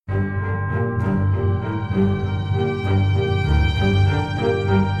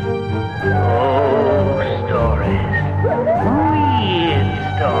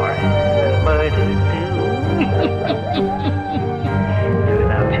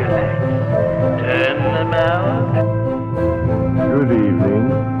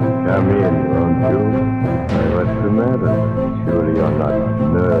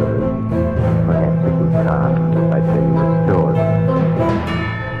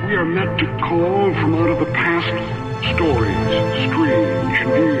are meant to call from out of the past stories, strange and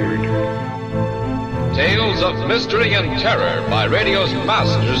weird. Tales of mystery and terror by radio's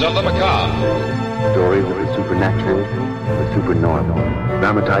masters of the macabre. Stories of the supernatural, the supernormal,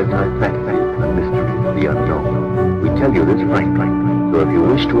 dramatized fantasy, the mystery, the unknown. We tell you this frankly, so if you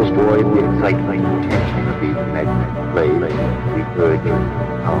wish to avoid the excitement and tension of these imaginary plays, we urge you,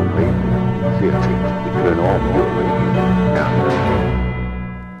 calmly, sincerely, to turn off your radio now.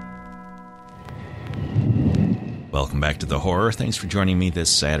 Welcome back to The Horror. Thanks for joining me this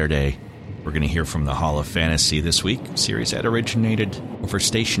Saturday. We're going to hear from the Hall of Fantasy this week, a series that originated over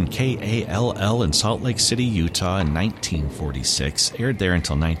station KALL in Salt Lake City, Utah in 1946, aired there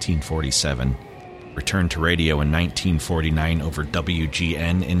until 1947, returned to radio in 1949 over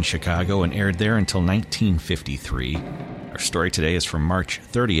WGN in Chicago and aired there until 1953. Our story today is from March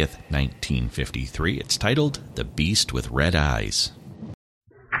 30th, 1953. It's titled The Beast with Red Eyes.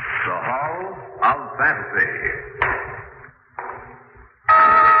 The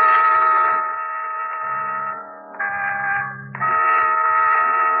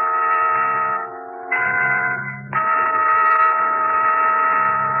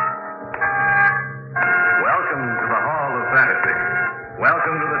Hall of Fantasy.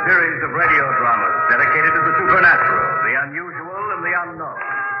 Welcome to the series of radio dramas dedicated to the supernatural, the unusual, and the unknown.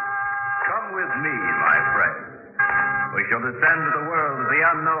 Come with me, my friends. We shall descend to the world of the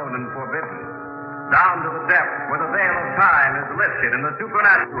unknown and forbidden, down to the depths where the veil of time is lifted and the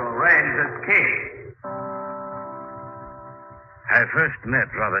supernatural reigns as king. I first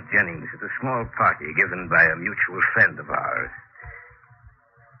met Robert Jennings at a small party given by a mutual friend of ours.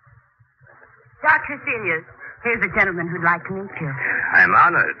 Dr. Cecilius, here's a gentleman who'd like to meet you. I'm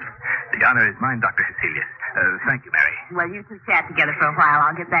honored. The honor is mine, Dr. Cecilius. Thank you, Mary. Well, you two chat together for a while.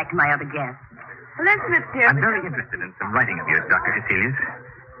 I'll get back to my other guests. Elizabeth, dear. I'm very interested in some writing of yours, Dr. Cecilius,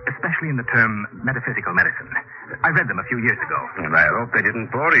 especially in the term metaphysical medicine. I read them a few years ago. Well, I hope they didn't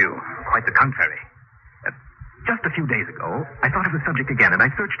bore you. Quite the contrary. Just a few days ago, I thought of the subject again, and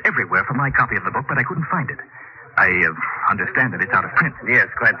I searched everywhere for my copy of the book, but I couldn't find it. I understand that it's out of print. Yes,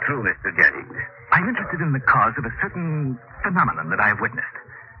 quite true, Mr. Jennings. I'm interested in the cause of a certain phenomenon that I have witnessed.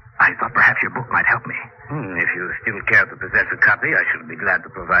 I thought perhaps your book might help me. If you still care to possess a copy, I should be glad to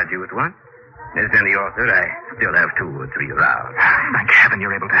provide you with one. As any author, I still have 2 or 3 around. Thank heaven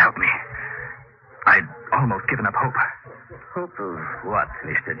you're able to help me. I'd almost given up hope. Hope of what,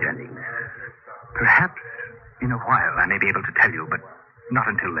 Mr. Jennings? Perhaps in a while I may be able to tell you, but not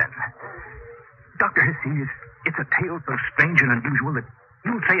until then. Dr. Hesselius, it's a tale so strange and unusual that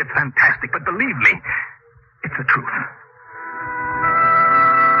you'll say it's fantastic, but believe me, it's the truth.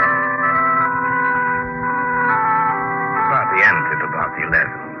 Party ended about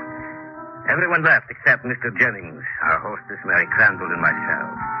 11. Everyone left except Mr. Jennings, our hostess Mary Crandall, and myself.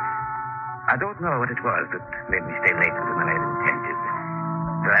 I don't know what it was that made me stay later than I had intended.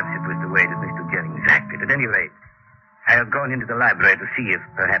 Perhaps it was the way that Mr. Jennings acted. At any rate, I had gone into the library to see if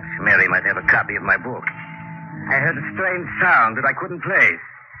perhaps Mary might have a copy of my book. I heard a strange sound that I couldn't place.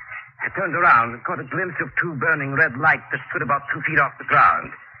 I turned around and caught a glimpse of 2 burning red lights that stood about 2 feet off the ground.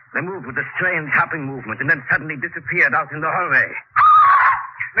 They moved with a strange hopping movement and then suddenly disappeared out in the hallway.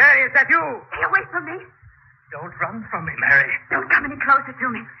 Mary, is that you? Stay away from me. Don't run from me, Mary. Don't come any closer to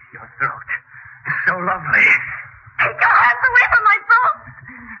me. Your throat is so lovely. Take your hands away from my throat.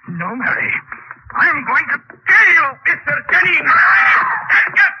 No, Mary. I'm going to kill you, Mr. Jennings.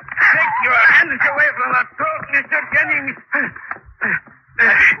 Take your hands away from that throat, Mr. Jennings.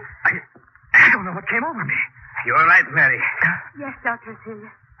 I don't know what came over me. You're right, Mary. Yes, Dr.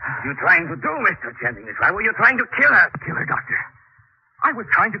 Cecilius. What are you trying to do, Mr. Jennings? Why were you trying to kill her? Kill her, Doctor. I was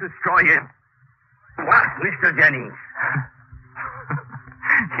trying to destroy him. What, Mr. Jennings?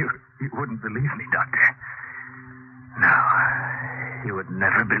 You wouldn't believe me, Doctor. No, you would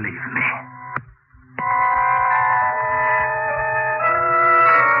never believe me.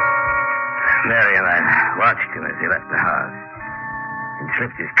 Mary and I watched him as he left the house. He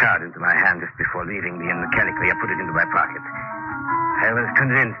slipped his card into my hand just before leaving me, and mechanically I put it into my pocket. I was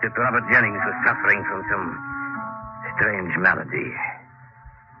convinced that Robert Jennings was suffering from some strange malady.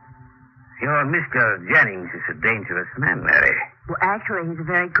 Your Mr. Jennings is a dangerous man, Mary. Well, actually, he's a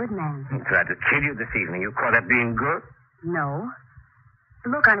very good man. He tried to kill you this evening. You call that being good? No. The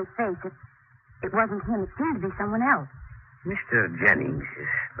look on his face, it wasn't him. It seemed to be someone else. Mr. Jennings is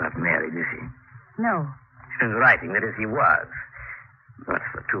not married, is he? No. He's been writing that as he was. But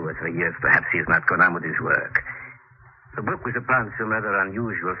for 2 or 3 years, perhaps he has not gone on with his work. The book was upon some rather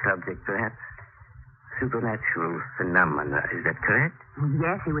unusual subject, perhaps. Supernatural phenomena. Is that correct?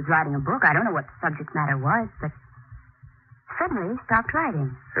 Yes, he was writing a book. I don't know what the subject matter was, but suddenly stopped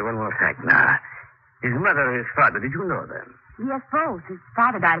writing. Say one more fact now. His mother and his father, did you know them? Yes, both. His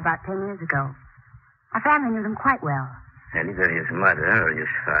father died about 10 years ago. Our family knew them quite well. And either his mother or his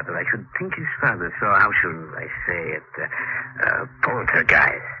father. I should think his father saw, how shall I say it, a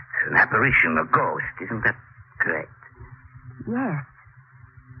poltergeist, an apparition, a ghost. Isn't that correct? Yes.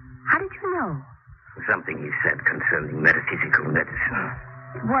 How did you know? Something he said concerning metaphysical medicine.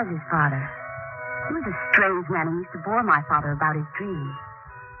 It was his father. He was a strange man and used to bore my father about his dreams.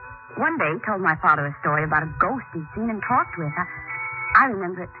 One day he told my father a story about a ghost he'd seen and talked with. I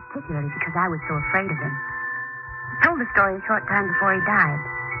remember it particularly because I was so afraid of him. He told the story a short time before he died.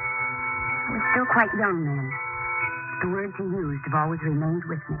 I was still quite young then. The words he used have always remained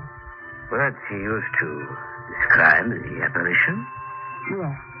with me. Words he used to describe the apparition?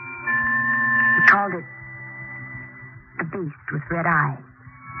 Yes. He called it the beast with red eyes.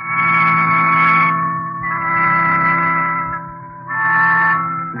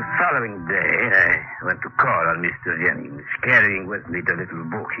 The following day, I went to call on Mr. Jennings, carrying with me the little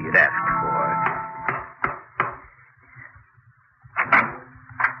book he had asked for.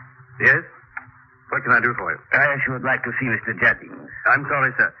 Yes? What can I do for you? I should like to see Mr. Jennings. I'm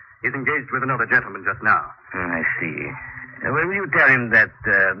sorry, sir. He's engaged with another gentleman just now. I see. Will you tell him that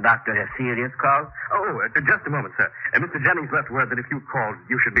Dr. Hesselius called? Oh, just a moment, sir. Mr. Jennings left word that if you called,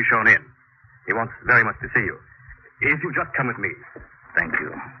 you should be shown in. He wants very much to see you. If you just come with me. Thank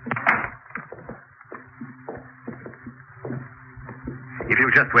you. If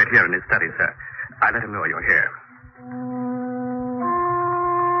you just wait here in his study, sir, I'll let him know you're here.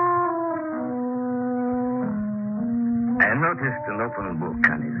 I noticed an open book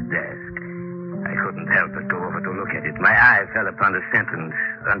on his desk. I couldn't help but go over to look at it. My eye fell upon a sentence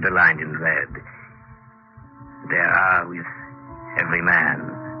underlined in red. There are with every man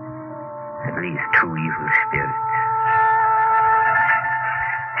at least 2 evil spirits.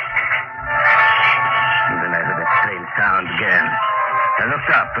 And then I heard that strange sound again. I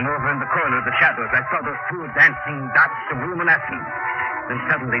looked up, and over in the corner of the shadows, I saw those 2 dancing dots of luminescence. Then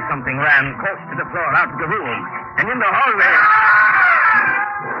suddenly something ran close to the floor, out of the room, and in the hallway.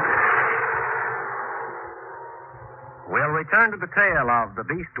 We'll return to the tale of the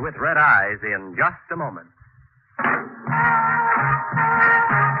beast with red eyes in just a moment.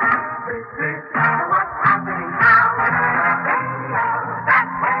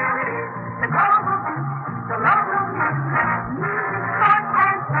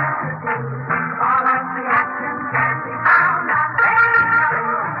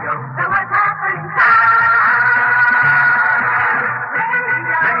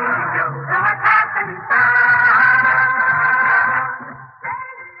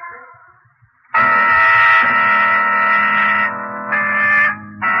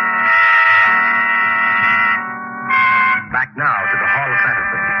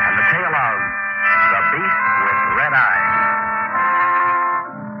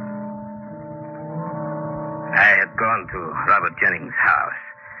 Jennings' house.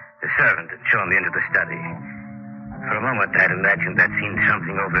 The servant had shown me into the study. For a moment, I had imagined I'd seen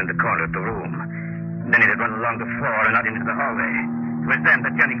something over in the corner of the room. Then it had run along the floor and out into the hallway. It was then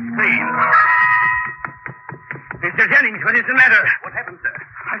that Jennings screamed. Mr. Jennings, what is the matter? What happened, sir?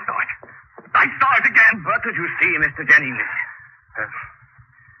 I saw it. I saw it again. What did you see, Mr. Jennings?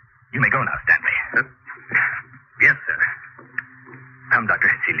 You may go now, Stanley. Yes, sir. Come, Dr.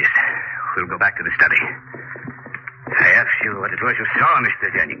 Hesselius. We'll go back to the study. I asked you what it was you saw, Mr.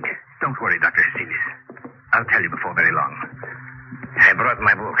 Jennings. Don't worry, Dr. Hesselius. I'll tell you before very long. I brought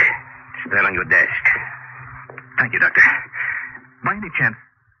my book. It's there on your desk. Thank you, Doctor. By any chance,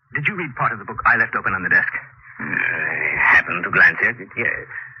 did you read part of the book I left open on the desk? I happened to glance at it, yes.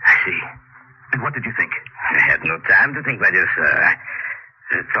 I see. And what did you think? I had no time to think, my dear sir.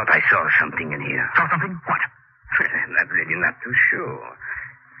 I thought I saw something in here. Saw something? What? I'm not too sure.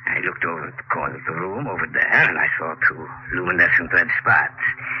 I looked over at the corner of the room over there, and I saw 2 luminescent red spots.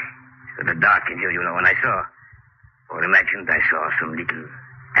 It was dark in here, you know, and I saw, or imagined I saw some little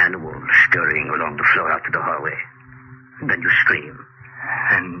animal scurrying along the floor out to the hallway. And then you scream.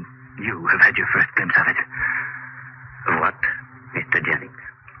 And you have had your first glimpse of it? What, Mr. Jennings?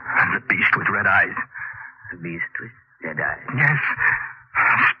 The beast with red eyes. The beast with red eyes? Yes.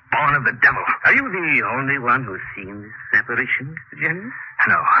 Spawn of the devil. Are you the only one who's seen this apparition, Mr. Jennings?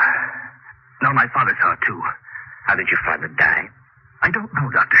 No. No, my father saw it, too. How did your father die? I don't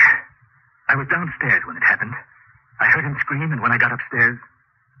know, Doctor. I was downstairs when it happened. I heard him scream, and when I got upstairs,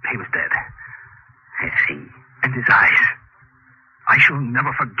 he was dead. I see. And his eyes. I shall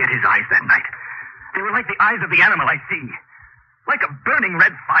never forget his eyes that night. They were like the eyes of the animal I see. Like a burning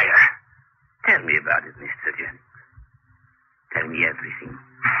red fire. Tell me about it, Mr. Jennings. Tell me everything.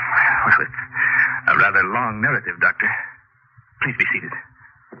 Well, it's a rather long narrative, Doctor. Please be seated.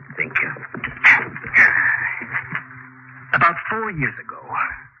 Thank you. About 4 years ago,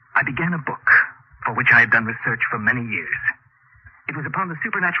 I began a book for which I had done research for many years. It was upon the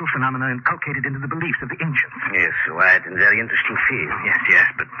supernatural phenomena inculcated into the beliefs of the ancients. Yes, wide and very interesting field. Yes,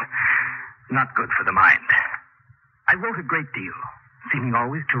 but not good for the mind. I wrote a great deal, seeming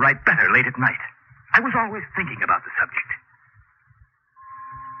always to write better late at night. I was always thinking about the subject.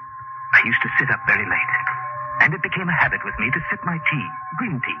 I used to sit up very late, and it became a habit with me to sip my tea,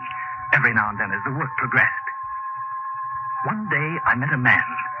 green tea, every now and then as the work progressed. One day, I met a man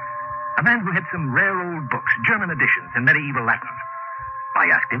who had some rare old books, German editions in medieval Latin. I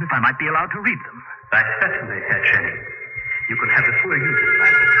asked him if I might be allowed to read them. Certainly, Herr Jenny. You could have the full use of the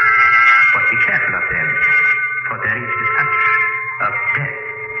Bible. But be careful of them, for there is the touch of death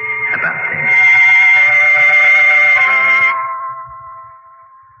about them.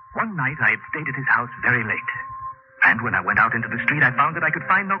 One night, I had stayed at his house very late. And when I went out into the street, I found that I could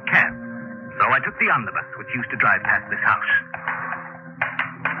find no cab. So I took the omnibus, which used to drive past this house.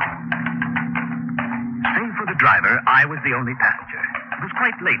 Save for the driver, I was the only passenger. It was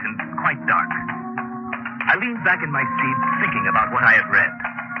quite late and quite dark. I leaned back in my seat, thinking about what I had read.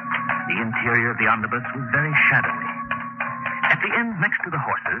 The interior of the omnibus was very shadowy. At the end, next to the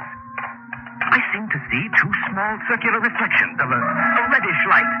horses, I seemed to see two small circular reflections of a reddish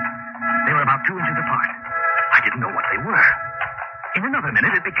light. They were about 2 inches apart. I didn't know what they were. In another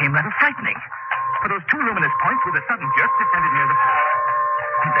minute, it became rather frightening, for those two luminous points with a sudden jerk descended near the floor.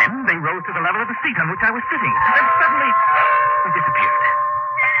 And then they rose to the level of the seat on which I was sitting. And then suddenly, they disappeared.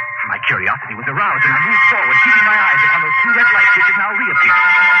 My curiosity was aroused, and I moved forward, keeping my eyes upon those two red lights which had now reappeared.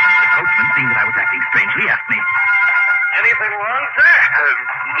 The coachman, seeing that I was acting strangely, asked me, Anything wrong, sir?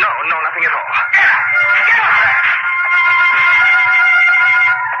 No, nothing at all. Get off there!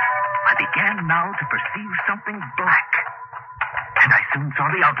 I began now to perceive something black. And I soon saw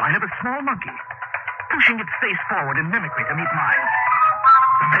the outline of a small monkey, pushing its face forward in mimicry to meet mine.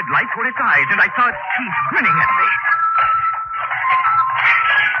 The red lights were its eyes, and I saw its teeth grinning at me.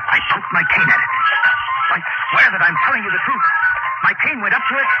 I poked my cane at it. I swear that I'm telling you the truth. My cane went up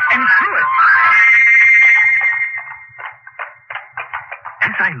to it and through it.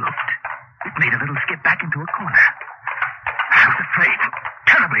 As I looked, it made a little skip back into a corner. I was afraid,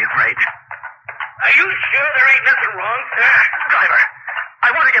 terribly afraid. Are you sure there ain't nothing wrong, sir? Driver, I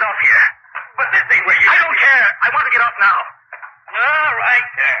want to get off here. But this ain't where you... I don't care. I want to get off now. All right,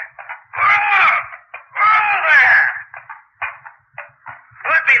 sir. Oh, there.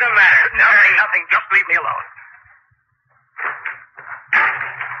 What be the matter, sir? Nothing. Just leave me alone.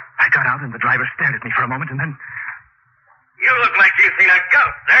 I got out, and the driver stared at me for a moment, and then... You look like you've seen a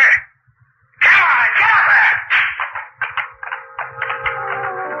ghost, sir. Come on, get up there!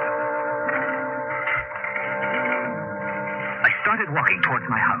 I started walking towards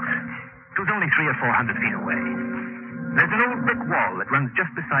my house. It was only 300 or 400 feet away. There's an old brick wall that runs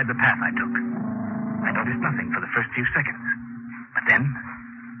just beside the path I took. I noticed nothing for the first few seconds. But then,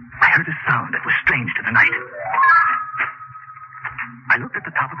 I heard a sound that was strange to the night. I looked at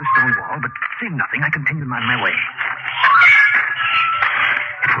the top of the stone wall, but seeing nothing, I continued on my way.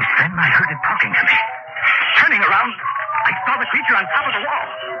 It was then I heard it talking to me. Turning around, I saw the creature on top of the wall.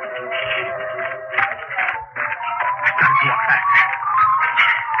 I started to walk faster.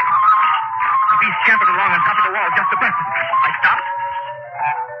 The beast scampered along on top of the wall just abreast of me. I stopped,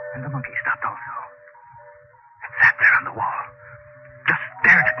 and the monkey stopped also. It sat there on the wall, just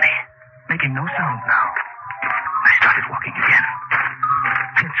stared at me, making no sound now. I started walking again.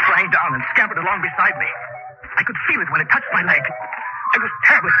 And it sprang down and scampered along beside me. I could feel it when it touched my leg. I was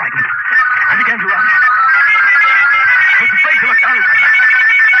terribly frightened. I began to run. I was afraid to look down as I ran.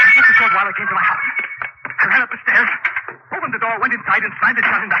 Just a short while I came to my house. I ran up the stairs, opened the door, went inside, and slammed it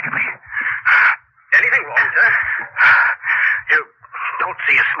shut back at me. Anything wrong, sir? You don't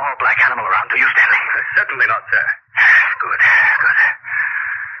see a small black animal around, do you, Stanley? Certainly not, sir. Good.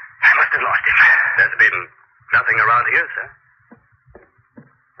 I must have lost him. There's been nothing around here, sir.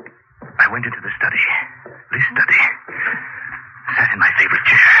 I went into the study. This study. Sat in my favorite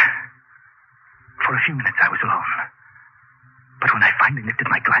chair. For a few minutes I was alone. But when I finally lifted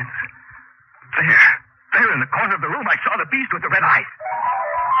my glance, there in the corner of the room, I saw the beast with the red eyes.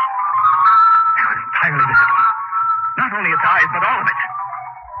 It was entirely visible. Not only its eyes, but all of it.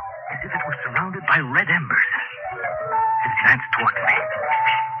 As if it was surrounded by red embers. It advanced towards me.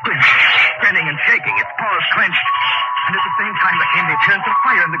 Grinning and shaking, its paws clenched. And at the same time there came the appearance of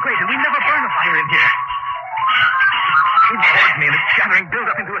fire in the grate, and we never burn a fire in here. It came towards me, and its shattering built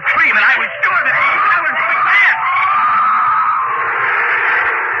up into a scream, and I was sure that I was mad.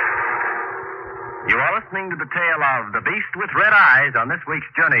 listening to the tale of The Beast with Red Eyes on this week's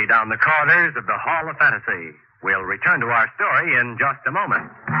journey down the corridors of the Hall of Fantasy. We'll return to our story in just a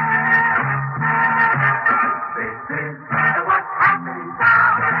moment.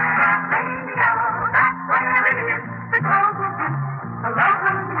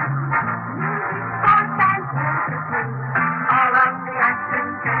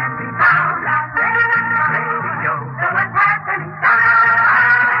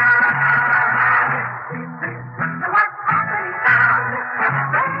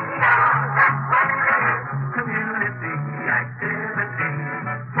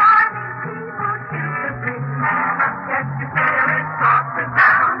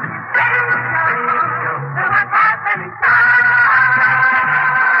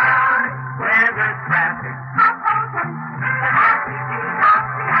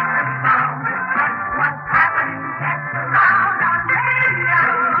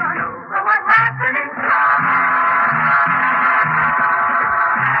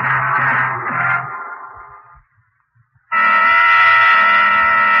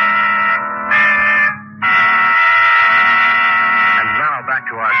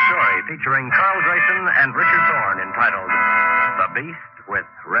 Featuring Carl Grayson and Richard Thorne, entitled The Beast with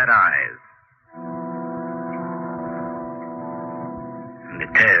Red Eyes. The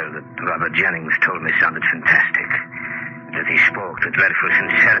tale that Robert Jennings told me sounded fantastic. As he spoke, the dreadful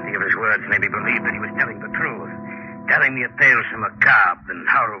sincerity of his words made me believe that he was telling the truth, telling me a tale so macabre and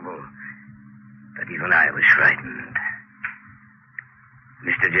horrible that even I was frightened.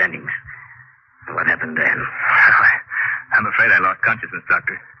 Mr. Jennings, what happened then? I'm afraid I lost consciousness,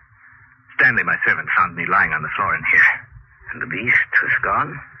 Doctor. Stanley, my servant, found me lying on the floor in here. And the beast was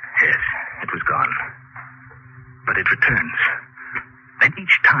gone? Yes, it was gone. But it returns. And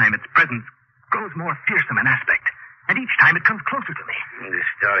each time its presence grows more fearsome in aspect. And each time it comes closer to me. The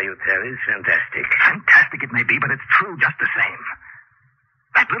story you tell is fantastic. Fantastic it may be, but it's true just the same.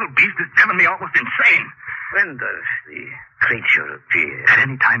 That little beast has driven me almost insane. When does the creature appear? At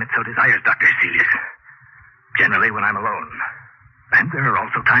any time it so desires, Dr. Celius. Generally when I'm alone. And there are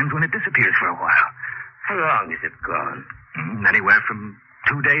also times when it disappears for a while. How long is it gone? Anywhere from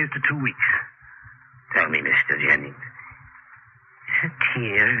 2 days to 2 weeks. Tell me, Mr. Jennings, is it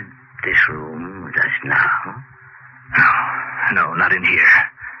here, this room with us now? No, not in here.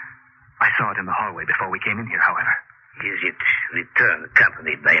 I saw it in the hallway before we came in here, however. Is it returned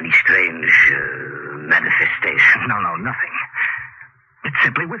accompanied by any strange manifestation? No, nothing. It's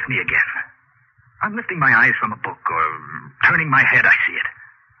simply with me again. I'm lifting my eyes from a book or turning my head, I see it.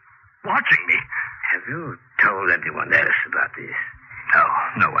 Watching me. Have you told anyone else about this?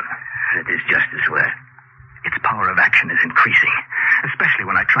 No one. It is just as well. Its power of action is increasing, especially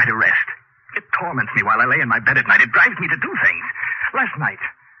when I try to rest. It torments me while I lay in my bed at night. It drives me to do things. Last night,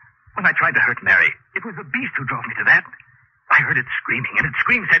 when I tried to hurt Mary, it was the beast who drove me to that. I heard it screaming, and its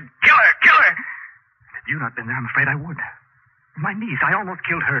scream said, "Kill her! Kill her!" Had you not been there, I'm afraid I would. My niece, I almost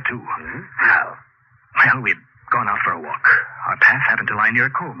killed her, too. How? Well, we'd gone out for a walk. Our path happened to lie near a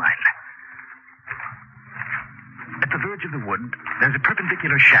coal mine. At the verge of the wood, there's a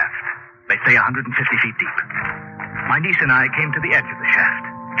perpendicular shaft. They say 150 feet deep. My niece and I came to the edge of the shaft.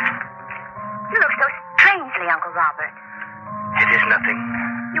 You look so strangely, Uncle Robert. It is nothing.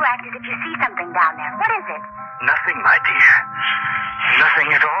 You act as if you see something down there. What is it? Nothing, my dear.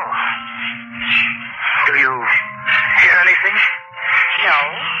 Nothing at all. Do you hear anything? No.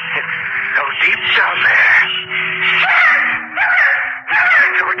 It's so deep down there.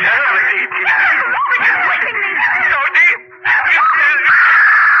 So terribly deep. So deep.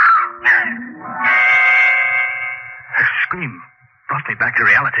 Her scream brought me back to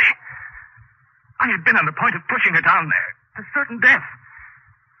reality. I had been on the point of pushing her down there to certain death.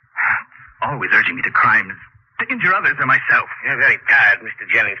 Always urging me to crimes, to injure others or myself. You're very tired, Mr.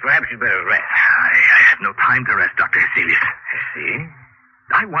 Jennings. Perhaps you'd better rest. I have no time to rest, Dr. Hesselius. I see.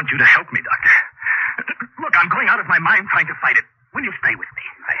 I want you to help me, Doctor. Look, I'm going out of my mind trying to fight it. Will you stay with me?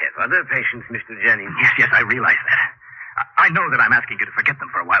 I have other patients, Mr. Jennings. Yes, I realize that. I know that I'm asking you to forget them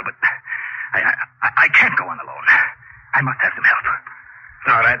for a while, but I can't go on alone. I must have some help.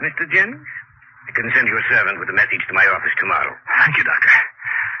 All right, Mr. Jennings. I can send you a servant with a message to my office tomorrow. Thank you, Doctor.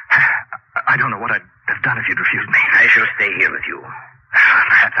 I don't know what I'd have done if you'd refused me. I shall stay here with you.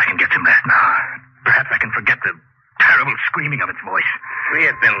 Perhaps I can get some rest now. Perhaps I can forget the terrible screaming of its voice. We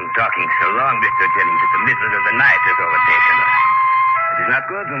have been talking so long, Mr. Jennings, that the middle of the night has overtaken us. It is not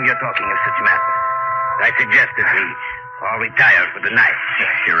good when we are talking of such matters. I suggest that we all retire for the night.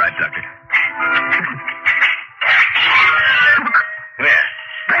 You're right, Doctor. Look. Where?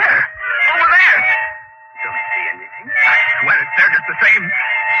 There. Over there. Don't see anything. I swear it's there just the same.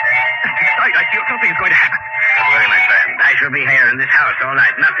 Tonight I feel something is going to happen. house all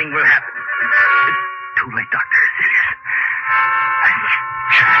night. Nothing will happen. It's too late, Doctor. Serious. I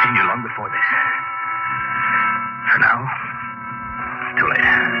should have seen you long before this. For now, too late.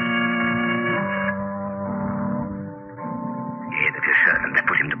 He hated his servant. I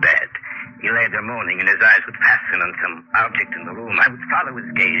put him to bed. He lay there moaning, and his eyes would fasten on some object in the room. I would follow his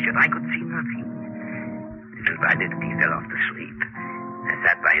gaze, yet I could see nothing. Little by little, he fell off to sleep. I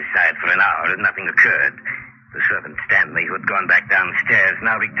sat by his side for an hour, and nothing occurred. The servant Stanley, who had gone back downstairs,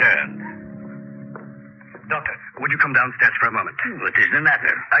 now returned. Doctor, would you come downstairs for a moment? What is the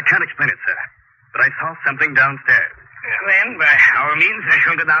matter? I can't explain it, sir, but I saw something downstairs. Then, by our means, I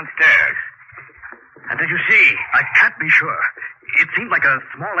shall go downstairs. What did you see? I can't be sure. It seemed like a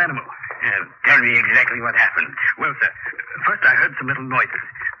small animal. Tell me exactly what happened. Well, sir, first I heard some little noises.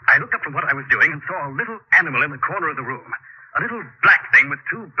 I looked up from what I was doing and saw a little animal in the corner of the room. A little black thing with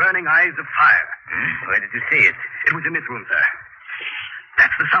two burning eyes of fire. Where did you see it? It was in this room, sir.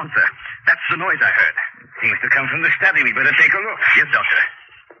 That's the sound, sir. That's the noise I heard. It seems to come from the study. We better take a look. Yes, Doctor.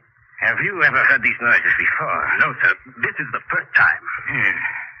 Have you ever heard these noises before? No, sir. This is the first time.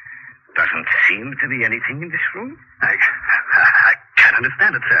 Doesn't seem to be anything in this room. I can't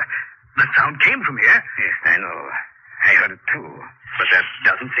understand it, sir. The sound came from here. Yes, I know. I heard it too. But there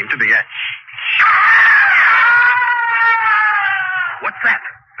doesn't seem to be a... What's that?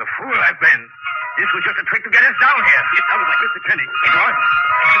 The fool I've been. This was just a trick to get us down here. It sounded like Mr. Kenny. It was.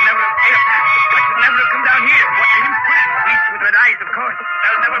 I should never have stayed up there. I should never have come down here. What made him scream? Beast with red eyes, of course.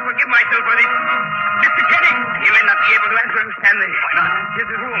 I'll never forgive myself for this. Mr. Kenny! He may not be able to answer him, Stanley. Why not? Here's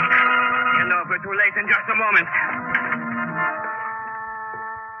his room. You'll know if we're too late in just a moment.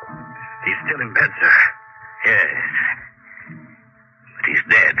 He's still in bed, sir. Yes. But he's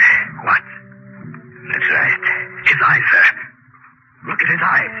dead. What? That's right. His eyes, sir. Look at his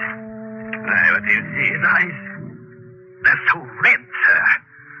eyes. Why, what do you see? His eyes. They're so red, sir.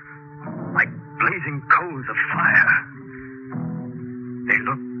 Like blazing coals of fire. They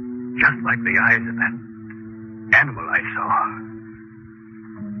look just like the eyes of that animal I saw.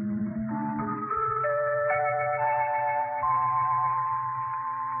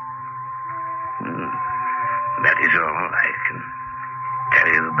 That is all I can tell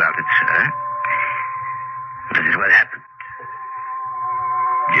you about it, sir. This is what happened.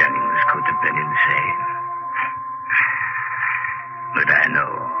 Jennings could have been insane. But I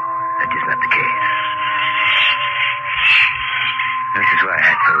know that is not the case. This is why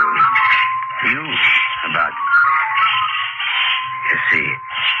I told you about it. You see,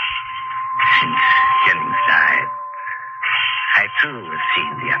 since Jennings died, I too have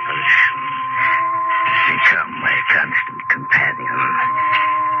seen the apparition become my constant companion.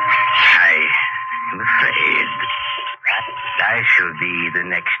 I am afraid that I shall be the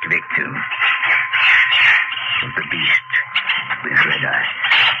next victim of the beast with red eyes.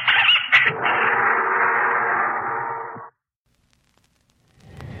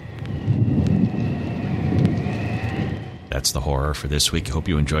 That's the horror for this week. I hope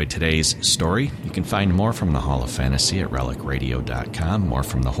you enjoyed today's story. You can find more from the Hall of Fantasy at relicradio.com, more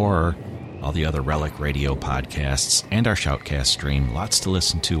from the horror, all the other Relic Radio podcasts, and our Shoutcast stream. Lots to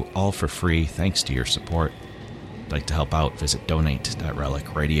listen to, all for free, thanks to your support. If you'd like to help out, visit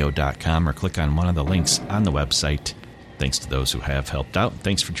donate.relicradio.com or click on one of the links on the website. Thanks to those who have helped out.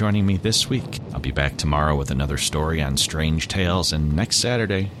 Thanks for joining me this week. I'll be back tomorrow with another story on strange tales, and next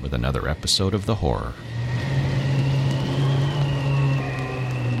Saturday with another episode of The Horror.